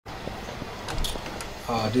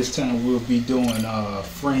This time we'll be doing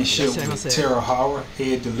friendship with Terahara.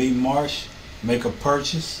 Head to Lee Marsh, make a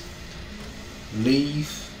purchase,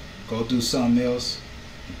 leave, go do something else,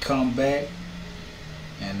 and come back.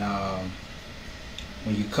 And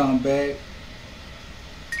when you come back,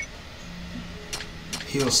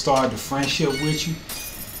 he'll start the friendship with you.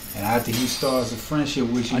 And after he starts the friendship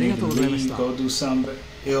with you, you can leave, go do something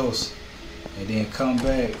else, and then come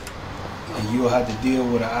back. And you'll have to deal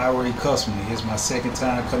with an irate customer. Here's my second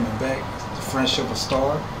time coming back. The friendship will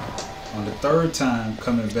start. On the third time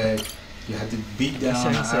coming back, you have to beat down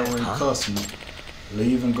an irate customer,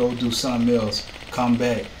 leave and go do something else, come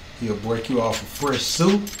back. He'll break you off a fresh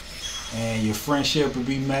suit, and your friendship will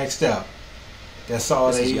be maxed out. That's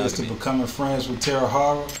all there is to becoming friends with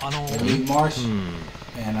Terahara and Lee Marsh.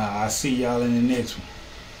 And I'll see y'all in the next one.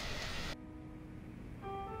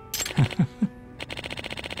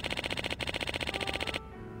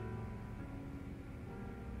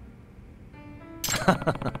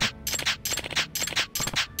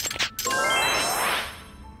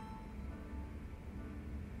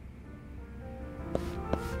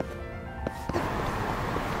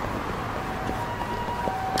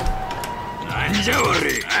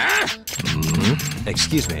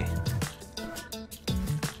 Excuse me.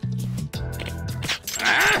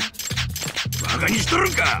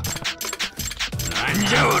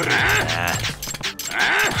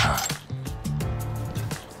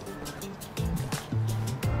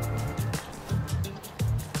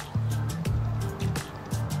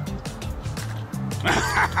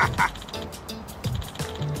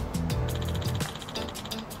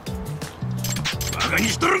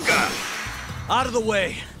 Out of the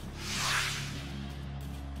way.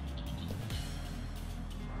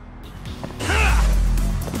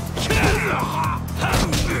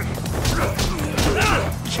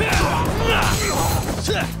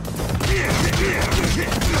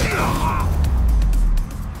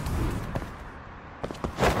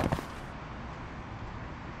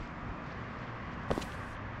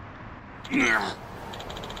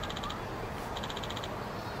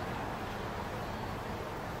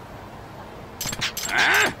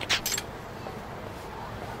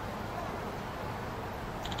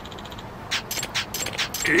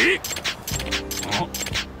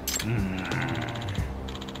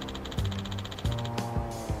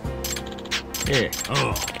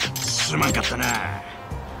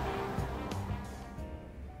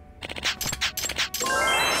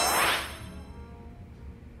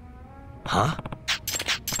 Huh?